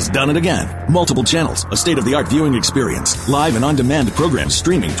radio has done it again. Multiple channels, a state-of-the-art viewing experience, live and on-demand programs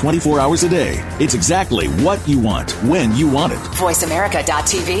streaming 24 hours a day. It's exactly what you want, when you want it.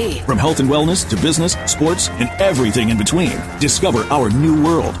 VoiceAmerica.tv. From health and wellness to business, sports, and everything in between. Discover our new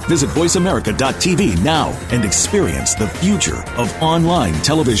world. Visit VoiceAmerica.tv now and experience the future of online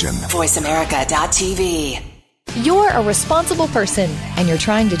television. VoiceAmerica.tv. You're a responsible person, and you're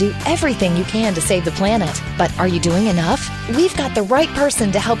trying to do everything you can to save the planet. But are you doing enough? We've got the right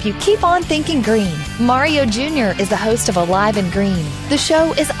person to help you keep on thinking green. Mario Jr. is the host of Alive and Green. The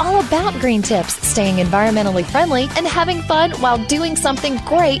show is all about green tips, staying environmentally friendly, and having fun while doing something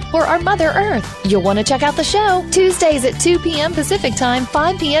great for our Mother Earth. You'll want to check out the show Tuesdays at 2 p.m. Pacific Time,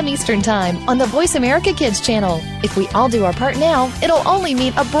 5 p.m. Eastern Time on the Voice America Kids channel. If we all do our part now, it'll only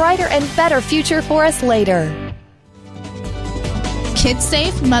mean a brighter and better future for us later. Kids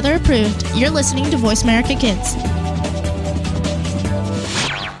safe, mother approved. You're listening to Voice America Kids.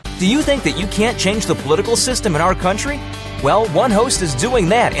 Do you think that you can't change the political system in our country? Well, one host is doing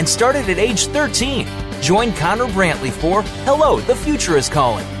that and started at age 13. Join Connor Brantley for Hello, the Future is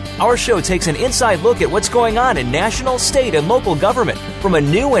Calling. Our show takes an inside look at what's going on in national, state, and local government from a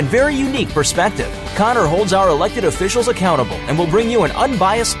new and very unique perspective. Connor holds our elected officials accountable and will bring you an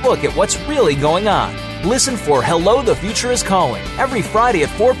unbiased look at what's really going on. Listen for Hello, the Future is Calling every Friday at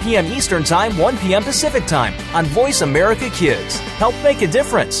 4 p.m. Eastern Time, 1 p.m. Pacific Time on Voice America Kids. Help make a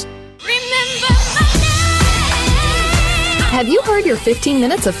difference. Have you heard your 15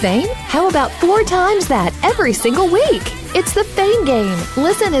 minutes of fame? How about 4 times that every single week? It's the Fame Game.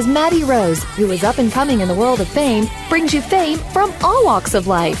 Listen as Maddie Rose, who is up and coming in the world of fame, brings you fame from all walks of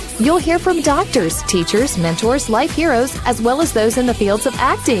life. You'll hear from doctors, teachers, mentors, life heroes, as well as those in the fields of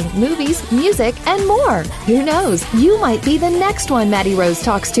acting, movies, music, and more. Who knows? You might be the next one Maddie Rose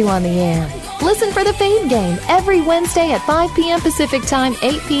talks to on the air. Listen for the Fame Game every Wednesday at 5 p.m. Pacific Time,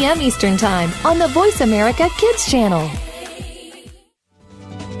 8 p.m. Eastern Time on the Voice America Kids channel.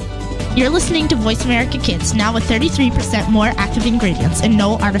 You're listening to Voice America Kids, now with 33% more active ingredients and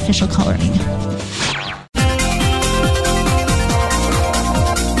no artificial coloring.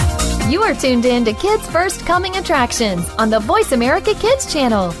 You are tuned in to Kids First Coming Attractions on the Voice America Kids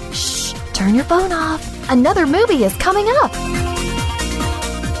channel. Shh, turn your phone off. Another movie is coming up.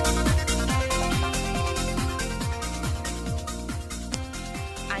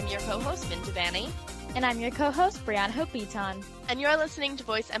 I'm your co-host, Minda Vanny. And I'm your co-host, Brianna Hope Beaton. And you're listening to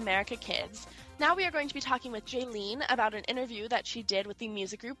Voice America Kids. Now we are going to be talking with Jaylene about an interview that she did with the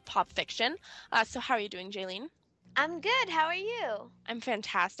music group Pop Fiction. So how are you doing, Jaylene? I'm good. How are you? I'm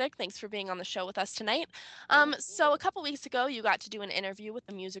fantastic. Thanks for being on the show with us tonight. So a couple weeks ago, you got to do an interview with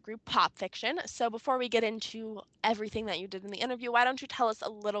the music group Pop Fiction. So before we get into everything that you did in the interview, why don't you tell us a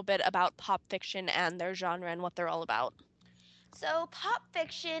little bit about Pop Fiction and their genre and what they're all about? So Pop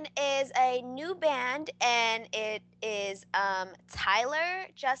Fiction is a new band, and it is Tyler,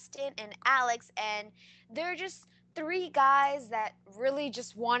 Justin, and Alex, and they're just 3 guys that really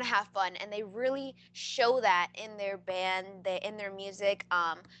just want to have fun, and they really show that in their band, in their music.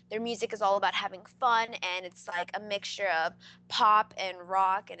 Their music is all about having fun, and it's like a mixture of pop and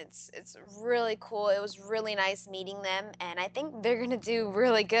rock, and it's really cool. It was really nice meeting them, and I think they're gonna do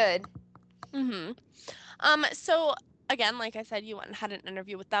really good. So again, like I said, you went and had an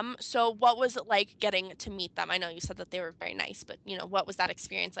interview with them. So what was it like getting to meet them? I know you said that they were very nice, but what was that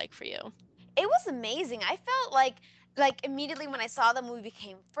experience like for you? It was amazing. I felt like immediately when I saw them, we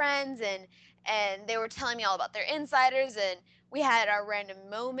became friends, and they were telling me all about their insiders, and we had our random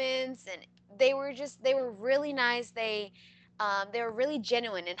moments, and they were really nice. They were really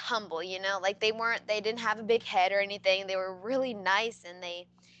genuine and humble, like they didn't have a big head or anything. They were really nice, and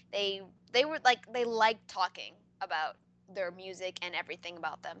they were like, they liked talking about their music and everything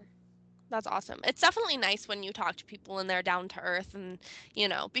about them. That's awesome. It's definitely nice when you talk to people and they're down to earth, and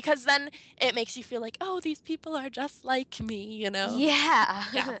because then it makes you feel like, oh, these people are just like me, Yeah.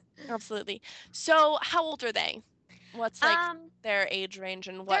 Yeah, absolutely. So how old are they? What's like their age range,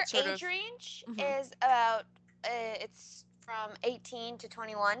 and what sort of their age range is about it's from 18 to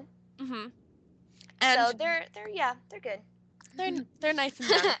 21. And so they're good. They're nice and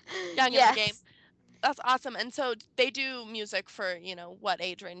young in the game. That's awesome. And so they do music for, what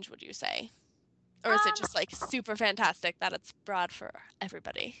age range would you say? Or is it just like super fantastic that it's broad for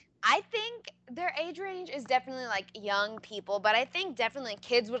everybody? I think their age range is definitely like young people, but I think definitely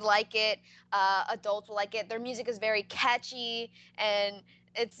kids would like it, adults will like it. Their music is very catchy, and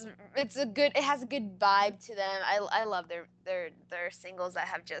it has a good vibe to them. I love their singles that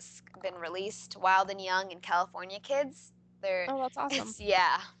have just been released, Wild and Young and California Kids. Oh, that's awesome.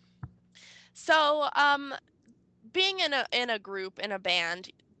 Yeah. So, being in a group, in a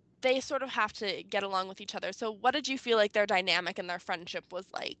band, they sort of have to get along with each other. So what did you feel like their dynamic and their friendship was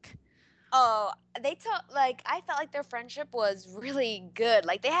like? Oh, I felt like their friendship was really good.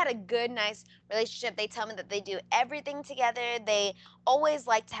 Like, they had a good, nice relationship. They tell me that they do everything together. They always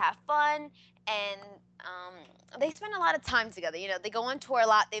like to have fun, and they spend a lot of time together. They go on tour a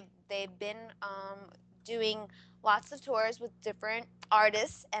lot. They've been doing lots of tours with different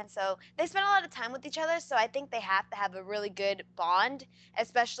artists, and so they spend a lot of time with each other. So I think they have to have a really good bond,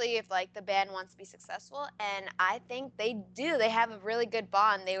 especially if like the band wants to be successful, and I think they do. They have a really good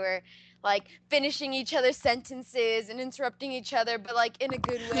bond. They were like finishing each other's sentences and interrupting each other, but like in a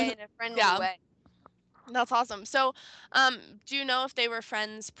good way, in a friendly way. That's awesome. So do you know if they were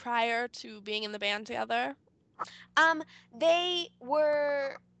friends prior to being in the band together?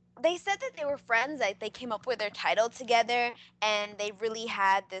 They said that they were friends, like they came up with their title together, and they really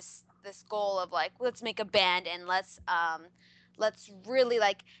had this goal of like, let's make a band, and let's really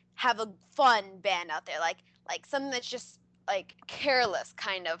like have a fun band out there, like something that's just like careless,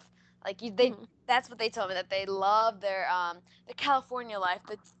 kind of Like that's what they told me, that they love their California life.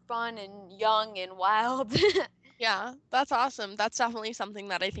 That's fun and young and wild. Yeah, that's awesome. That's definitely something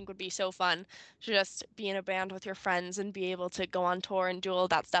that I think would be so fun to just be in a band with your friends and be able to go on tour and do all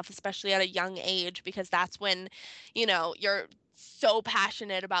that stuff, especially at a young age, because that's when, you're so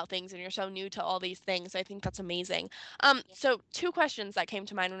passionate about things and you're so new to all these things. I think that's amazing. So two questions that came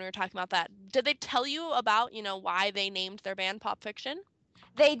to mind when we were talking about that. Did they tell you about, why they named their band Pop Fiction?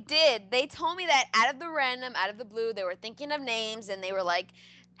 They did. They told me that out of the blue, they were thinking of names, and they were like,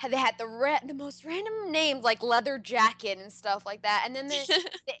 they had the most random names, like Leather Jacket and stuff like that. And then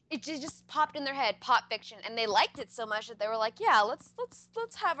it just popped in their head, Pop Fiction, and they liked it so much that they were like, yeah, let's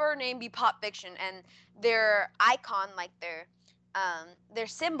have our name be Pop Fiction. And their icon, like their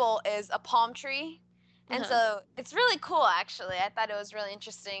symbol, is a palm tree. And so it's really cool, actually. I thought it was really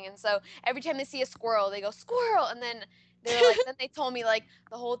interesting. And so every time they see a squirrel, they go, squirrel, and then they were like, then they told me like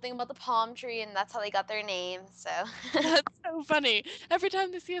the whole thing about the palm tree, and that's how they got their name. So that's so funny. Every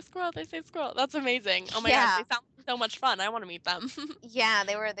time they see a squirrel, they say squirrel. That's amazing. Oh my gosh, they sound so much fun. I want to meet them. Yeah,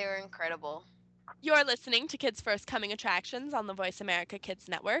 they were incredible. You're listening to Kids First Coming Attractions on the Voice America Kids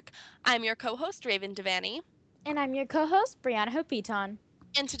Network. I'm your co-host, Raven Devaney. And I'm your co-host, Brianna Hopiton.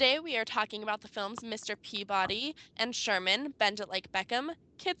 And today we are talking about the films Mr. Peabody and Sherman, Bend It Like Beckham,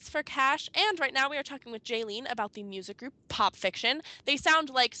 Kids for Cash, and right now we are talking with Jaylene about the music group Pop Fiction. They sound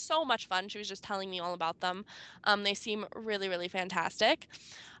like so much fun. She was just telling me all about them. They seem really, really fantastic.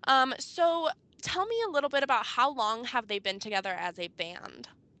 So tell me a little bit about how long have they been together as a band?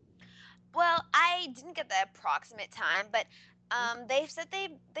 Well, I didn't get the approximate time, but they've said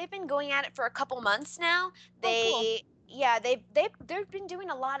they've been going at it for a couple months now. Cool. Yeah, they've been doing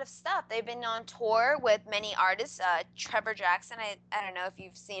a lot of stuff. They've been on tour with many artists. Trevor Jackson, I don't know if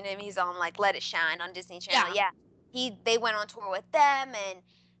you've seen him. He's on like Let It Shine on Disney Channel. Yeah. They went on tour with them,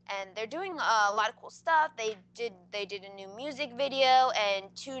 and they're doing a lot of cool stuff. They did a new music video and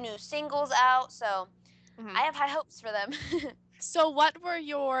 2 new singles out. So I have high hopes for them. So what were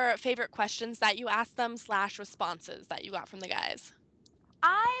your favorite questions that you asked them / responses that you got from the guys?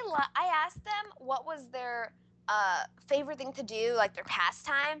 I asked them what was their favorite thing to do, like their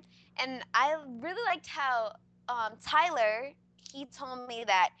pastime, and I really liked how Tyler, he told me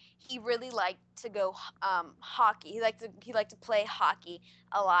that he really liked to go hockey. He liked to play hockey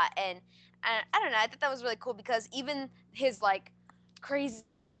a lot, and I don't know, I thought that was really cool because even his like crazy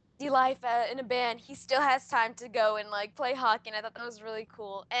life in a band, he still has time to go and like play hockey, and I thought that was really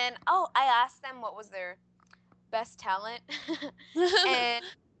cool. And I asked them what was their best talent, and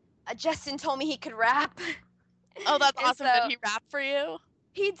Justin told me he could rap. Oh, that's awesome. Did he rap for you?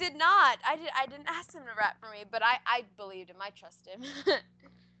 He did not. I didn't ask him to rap for me, but I believed him. I trust him.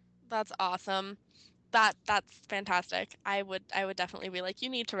 That's awesome. That's fantastic. I would definitely be like, you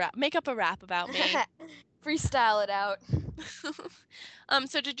need to rap. Make up a rap about me. Freestyle it out.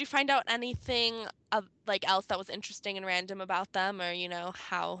 So did you find out anything else that was interesting and random about them, or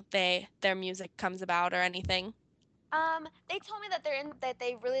how their music comes about or anything? They told me that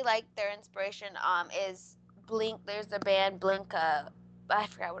they really like their inspiration is Blink. There's the band Blink. I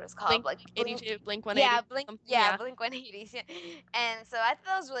forgot what it's called. Blink 82, Blink 180. Yeah, Blink 180. Yeah. And so I thought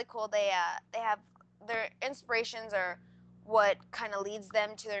that was really cool. They have their inspirations are what kind of leads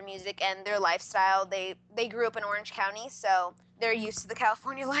them to their music and their lifestyle. They grew up in Orange County, so they're used to the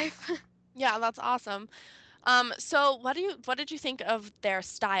California life. Yeah, that's awesome. So what did you think of their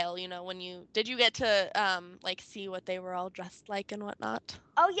style? Did you get to see what they were all dressed like and whatnot?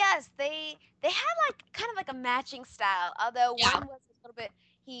 Oh yes, they had like kind of like a matching style. Although one was a little bit,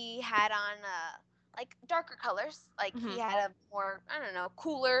 he had on like darker colors. Like he had a more, I don't know,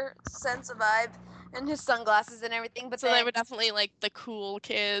 cooler sense of vibe, and his sunglasses and everything. But so they were definitely like the cool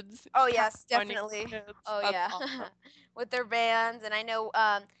kids. Oh yes, definitely. Oh yeah, awesome. With their Vans, and I know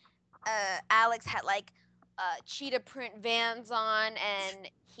Alex had like cheetah print Vans on, and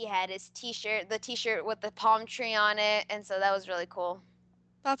he had his the t-shirt with the palm tree on it, and so that was really cool.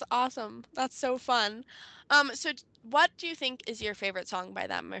 That's awesome. That's so fun. So what do you think is your favorite song by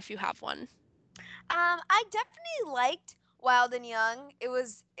them, if you have one? I definitely liked Wild and Young. It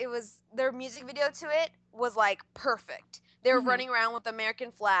was their music video to it was like perfect. They were running around with the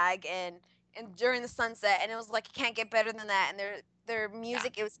American flag and during the sunset, and it was like, you can't get better than that. And their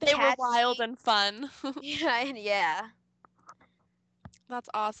music, it was catchy. They were wild and fun. Yeah. That's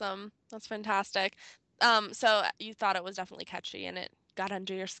awesome. That's fantastic. So you thought it was definitely catchy and it got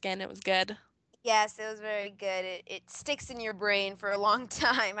under your skin. It was good. Yes, it was very good. It sticks in your brain for a long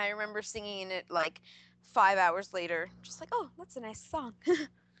time. I remember singing it like 5 hours later. Just like, oh, that's a nice song.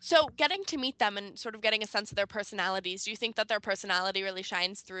 So getting to meet them and sort of getting a sense of their personalities, do you think that their personality really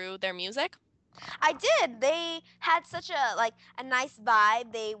shines through their music? I did. They had such a nice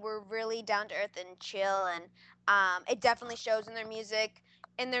vibe. They were really down to earth and chill, and it definitely shows in their music.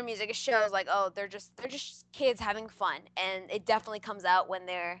 In their music, it shows like, oh, they're just kids having fun, and it definitely comes out when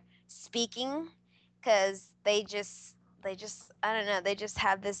they're speaking, because they just I don't know, they just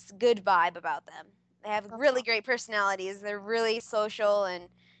have this good vibe about them. They have really great personalities. They're really social, and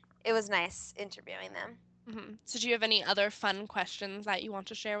it was nice interviewing them. So do you have any other fun questions that you want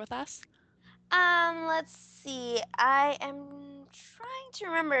to share with us? Let's see. I am trying to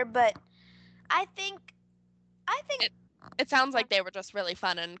remember, but I think it sounds like they were just really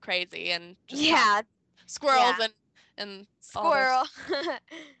fun and crazy and just squirrels and squirrel.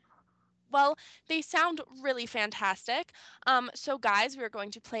 Well, they sound really fantastic. So guys, we're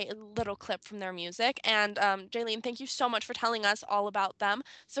going to play a little clip from their music. And Jaylene, thank you so much for telling us all about them.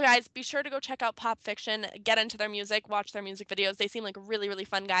 So guys, be sure to go check out Pop Fiction, get into their music, watch their music videos. They seem like really, really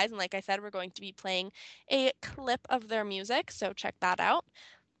fun guys. And like I said, we're going to be playing a clip of their music. So check that out.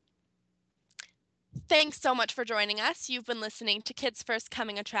 Thanks so much for joining us. You've been listening to Kids First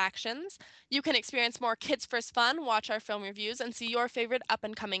Coming Attractions. You can experience more Kids First fun, watch our film reviews, and see your favorite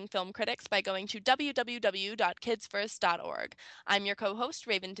up-and-coming film critics by going to www.kidsfirst.org. I'm your co-host,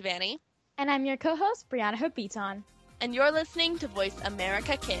 Raven Devaney. And I'm your co-host, Brianna Hope Beaton. And you're listening to Voice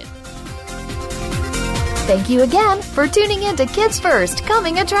America Kids. Thank you again for tuning in to Kids First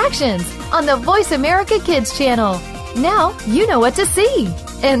Coming Attractions on the Voice America Kids channel. Now you know what to see.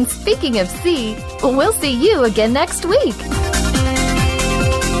 And speaking of see, we'll see you again next week.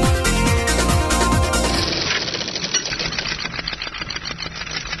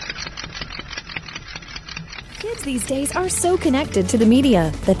 Kids these days are so connected to the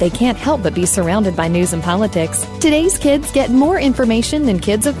media that they can't help but be surrounded by news and politics. Today's kids get more information than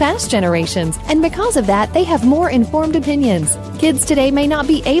kids of past generations, and because of that, they have more informed opinions. Kids today may not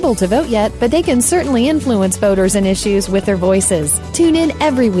be able to vote yet, but they can certainly influence voters and issues with their voices. Tune in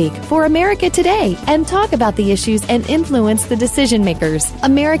every week for America Today and talk about the issues and influence the decision makers.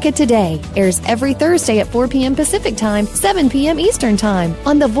 America Today airs every Thursday at 4 p.m. Pacific Time, 7 p.m. Eastern Time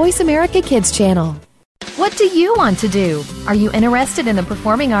on the Voice America Kids channel. What do you want to do? Are you interested in the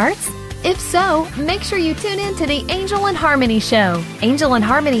performing arts? If so, make sure you tune in to the Angel and Harmony Show. Angel and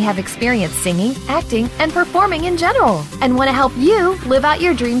Harmony have experience singing, acting, and performing in general, and want to help you live out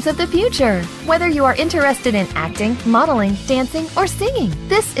your dreams of the future. Whether you are interested in acting, modeling, dancing, or singing,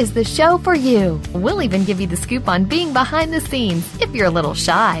 this is the show for you. We'll even give you the scoop on being behind the scenes if you're a little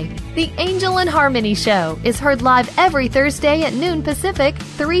shy. The Angel and Harmony Show is heard live every Thursday at noon Pacific,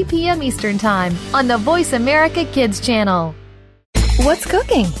 3 p.m. Eastern Time on the Voice America Kids channel. What's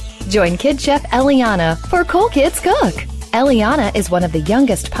cooking? Join Kid Chef Eliana for Cool Kids Cook. Eliana is one of the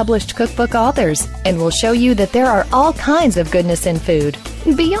youngest published cookbook authors and will show you that there are all kinds of goodness in food,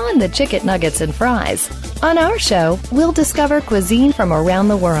 beyond the chicken nuggets and fries. On our show, we'll discover cuisine from around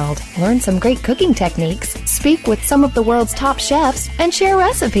the world, learn some great cooking techniques, speak with some of the world's top chefs, and share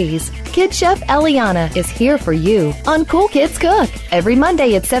recipes. Kid Chef Eliana is here for you on Cool Kids Cook every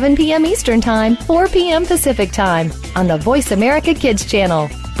Monday at 7 p.m. Eastern Time, 4 p.m. Pacific Time on the Voice America Kids channel.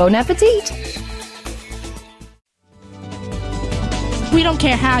 Bon appetit! We don't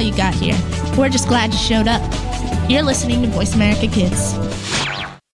care how you got here. We're just glad you showed up. You're listening to Voice America Kids.